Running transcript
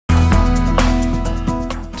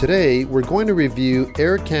Today, we're going to review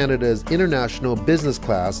Air Canada's International Business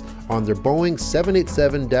Class on their Boeing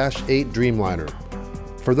 787-8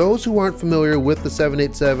 Dreamliner. For those who aren't familiar with the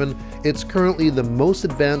 787, it's currently the most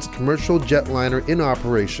advanced commercial jetliner in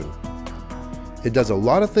operation. It does a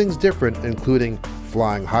lot of things different, including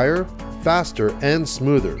flying higher, faster, and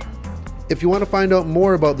smoother. If you want to find out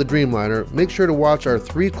more about the Dreamliner, make sure to watch our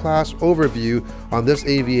 3-class overview on this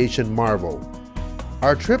aviation marvel.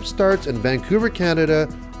 Our trip starts in Vancouver,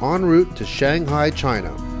 Canada, en route to Shanghai,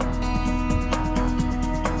 China.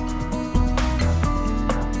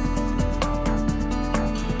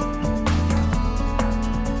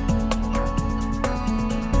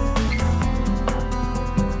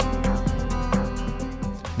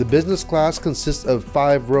 The business class consists of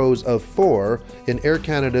 5 rows of 4 in Air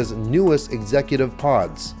Canada's newest executive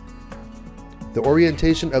pods. The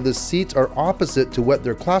orientation of the seats are opposite to what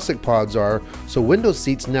their classic pods are, so window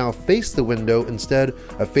seats now face the window instead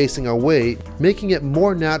of facing away, making it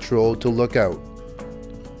more natural to look out.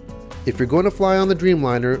 If you're going to fly on the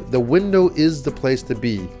Dreamliner, the window is the place to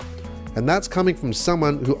be, and that's coming from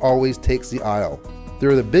someone who always takes the aisle.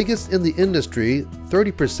 They're the biggest in the industry,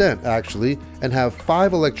 30% actually, and have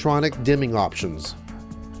 5 electronic dimming options.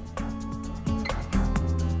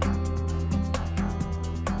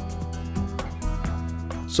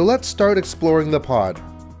 So let's start exploring the pod.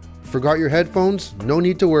 Forgot your headphones? No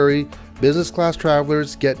need to worry. Business class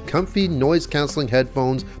travelers get comfy noise-canceling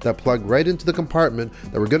headphones that plug right into the compartment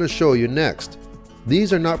that we're going to show you next.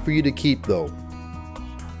 These are not for you to keep though.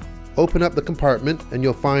 Open up the compartment and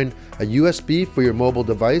you'll find a USB for your mobile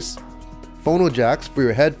device, phono jacks for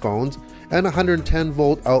your headphones, and a 110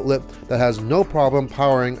 volt outlet that has no problem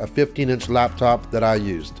powering a 15-inch laptop that I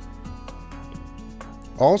used.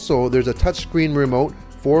 Also, there's a touchscreen remote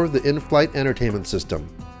for the in-flight entertainment system.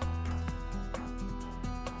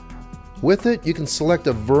 With it, you can select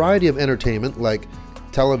a variety of entertainment like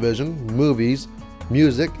television, movies,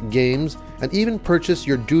 music, games, and even purchase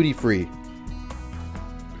your duty-free.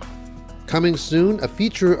 Coming soon, a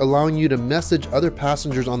feature allowing you to message other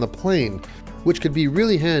passengers on the plane, which could be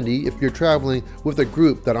really handy if you're traveling with a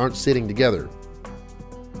group that aren't sitting together.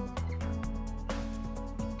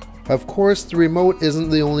 Of course, the remote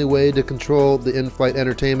isn't the only way to control the in-flight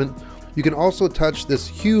entertainment. You can also touch this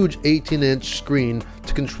huge 18-inch screen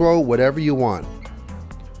to control whatever you want.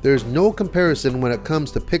 There's no comparison when it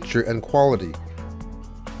comes to picture and quality.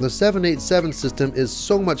 The 787 system is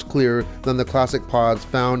so much clearer than the classic pods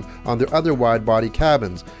found on their other wide-body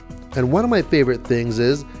cabins. And one of my favorite things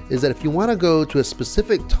is that if you want to go to a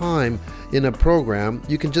specific time in a program,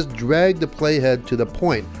 you can just drag the playhead to the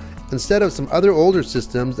point, instead of some other older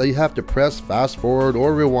systems that you have to press fast forward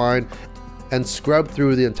or rewind and scrub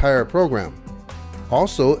through the entire program.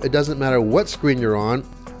 Also, it doesn't matter what screen you're on,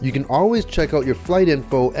 you can always check out your flight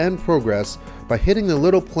info and progress by hitting the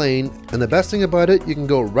little plane, and the best thing about it, you can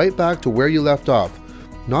go right back to where you left off.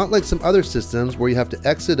 Not like some other systems where you have to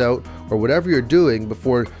exit out or whatever you're doing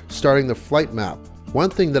before starting the flight map. One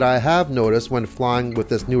thing that I have noticed when flying with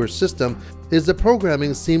this newer system is the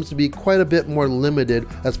programming seems to be quite a bit more limited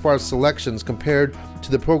as far as selections compared to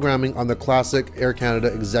the programming on the classic Air Canada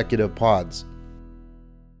executive pods.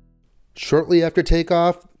 Shortly after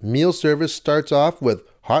takeoff, meal service starts off with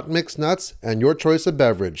hot mixed nuts and your choice of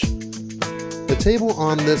beverage. The table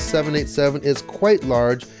on this 787 is quite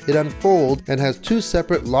large. It unfolds and has 2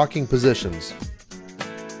 separate locking positions.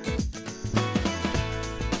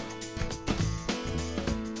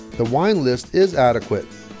 The wine list is adequate.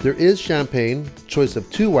 There is champagne, choice of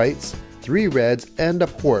 2 whites, 3 reds, and a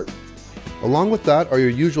port. Along with that are your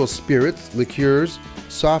usual spirits, liqueurs,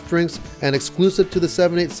 soft drinks, and exclusive to the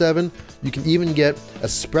 787, you can even get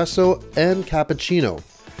espresso and cappuccino.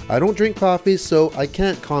 I don't drink coffee, so I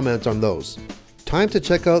can't comment on those. Time to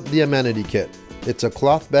check out the amenity kit. It's a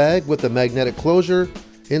cloth bag with a magnetic closure.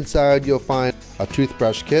 Inside you'll find a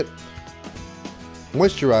toothbrush kit,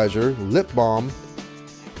 moisturizer, lip balm,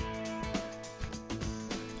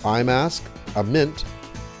 eye mask, a mint,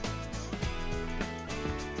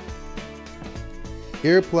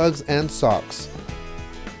 earplugs, and socks.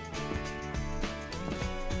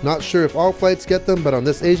 Not sure if all flights get them, but on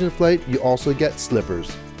this Asian flight you also get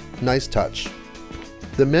slippers. Nice touch.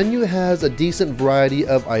 The menu has a decent variety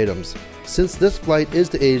of items. Since this flight is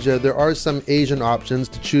to Asia, there are some Asian options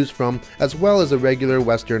to choose from as well as a regular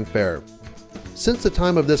Western fare. Since the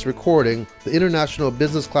time of this recording, the international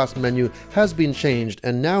business class menu has been changed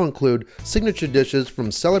and now include signature dishes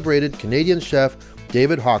from celebrated Canadian chef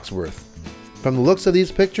David Hawksworth. From the looks of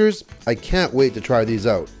these pictures, I can't wait to try these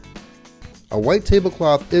out. A white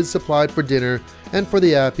tablecloth is supplied for dinner, and for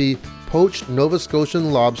the appy, poached Nova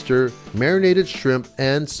Scotian lobster, marinated shrimp,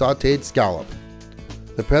 and sautéed scallop.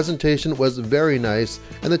 The presentation was very nice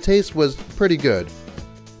and the taste was pretty good.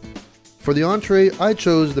 For the entree, I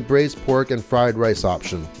chose the braised pork and fried rice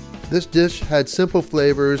option. This dish had simple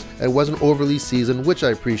flavors and wasn't overly seasoned, which I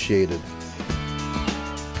appreciated.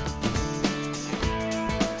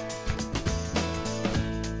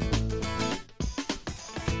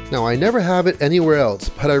 Now, I never have it anywhere else,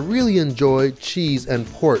 but I really enjoy cheese and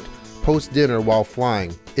port post-dinner while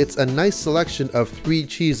flying. It's a nice selection of 3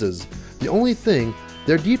 cheeses. The only thing,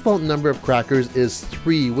 their default number of crackers is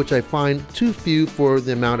 3, which I find too few for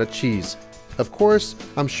the amount of cheese. Of course,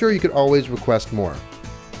 I'm sure you could always request more.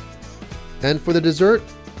 And for the dessert,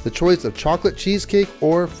 the choice of chocolate cheesecake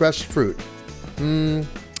or fresh fruit.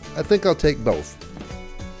 I think I'll take both.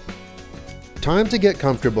 Time to get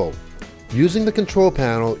comfortable. Using the control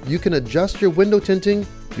panel, you can adjust your window tinting,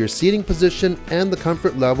 your seating position, and the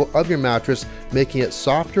comfort level of your mattress, making it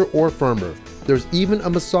softer or firmer. There's even a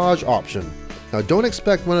massage option. Now, don't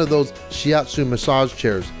expect one of those shiatsu massage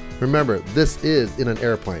chairs. Remember, this is in an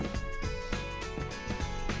airplane.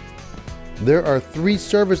 There are 3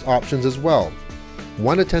 service options as well.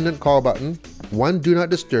 1 attendant call button, 1 do not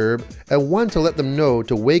disturb, and 1 to let them know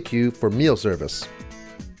to wake you for meal service.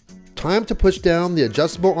 Time to push down the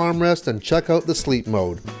adjustable armrest and check out the sleep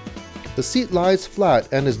mode. The seat lies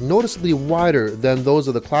flat and is noticeably wider than those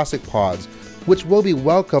of the classic pods, which will be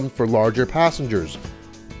welcomed for larger passengers.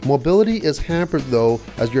 Mobility is hampered though,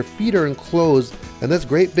 as your feet are enclosed, and this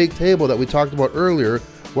great big table that we talked about earlier,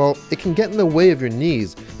 well, it can get in the way of your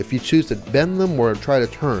knees if you choose to bend them or try to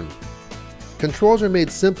turn. Controls are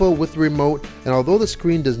made simple with the remote, and although the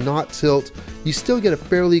screen does not tilt, you still get a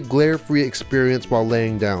fairly glare-free experience while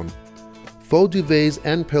laying down. Faux duvets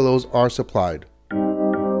and pillows are supplied.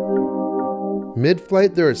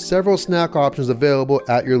 Mid-flight, there are several snack options available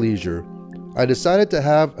at your leisure. I decided to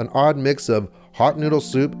have an odd mix of hot noodle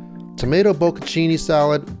soup, tomato bocconcini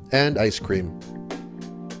salad, and ice cream.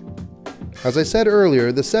 As I said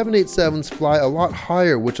earlier, the 787s fly a lot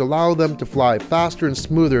higher, which allow them to fly faster and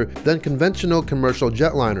smoother than conventional commercial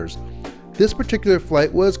jetliners. This particular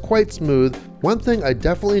flight was quite smooth. One thing I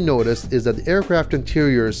definitely noticed is that the aircraft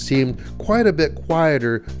interiors seemed quite a bit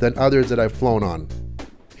quieter than others that I've flown on.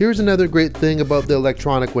 Here's another great thing about the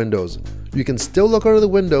electronic windows. You can still look out of the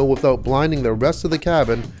window without blinding the rest of the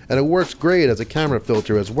cabin, and it works great as a camera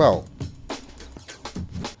filter as well.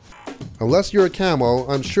 Unless you're a camel,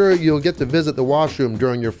 I'm sure you'll get to visit the washroom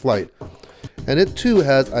during your flight. And it too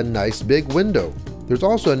has a nice big window. There's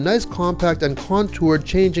also a nice compact and contoured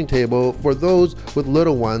changing table for those with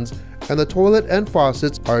little ones, and the toilet and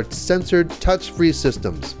faucets are sensored touch-free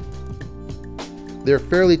systems. They're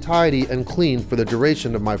fairly tidy and clean for the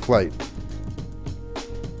duration of my flight.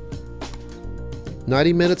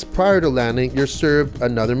 90 minutes prior to landing, you're served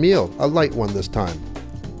another meal, a light one this time.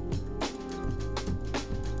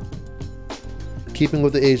 Keeping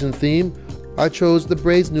with the Asian theme, I chose the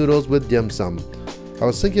braised noodles with dim sum. I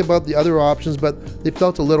was thinking about the other options, but they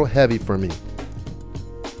felt a little heavy for me.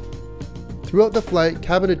 Throughout the flight,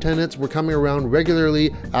 cabin attendants were coming around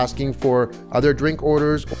regularly asking for other drink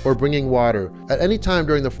orders or bringing water. At any time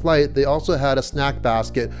during the flight, they also had a snack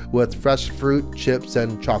basket with fresh fruit, chips,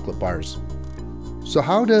 and chocolate bars. So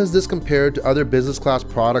how does this compare to other business class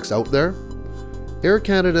products out there? Air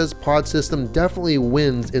Canada's pod system definitely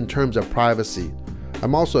wins in terms of privacy.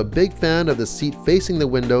 I'm also a big fan of the seat facing the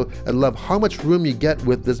window and love how much room you get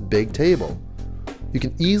with this big table. You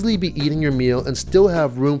can easily be eating your meal and still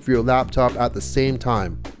have room for your laptop at the same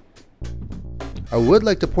time. I would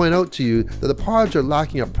like to point out to you that the pods are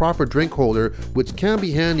lacking a proper drink holder, which can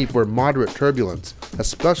be handy for moderate turbulence,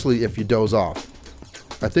 especially if you doze off.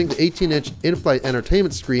 I think the 18-inch in-flight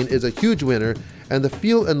entertainment screen is a huge winner, and the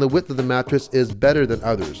feel and the width of the mattress is better than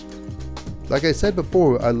others. Like I said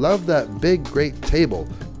before, I love that big, great table,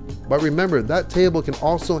 but remember that table can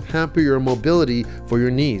also hamper your mobility for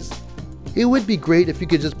your knees. It would be great if you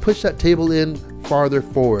could just push that table in farther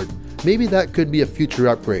forward. Maybe that could be a future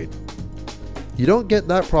upgrade. You don't get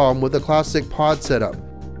that problem with the classic pod setup.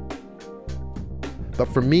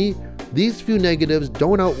 But for me, these few negatives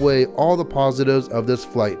don't outweigh all the positives of this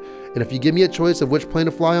flight, and if you give me a choice of which plane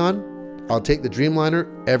to fly on, I'll take the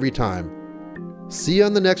Dreamliner every time. See you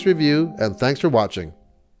on the next review, and thanks for watching.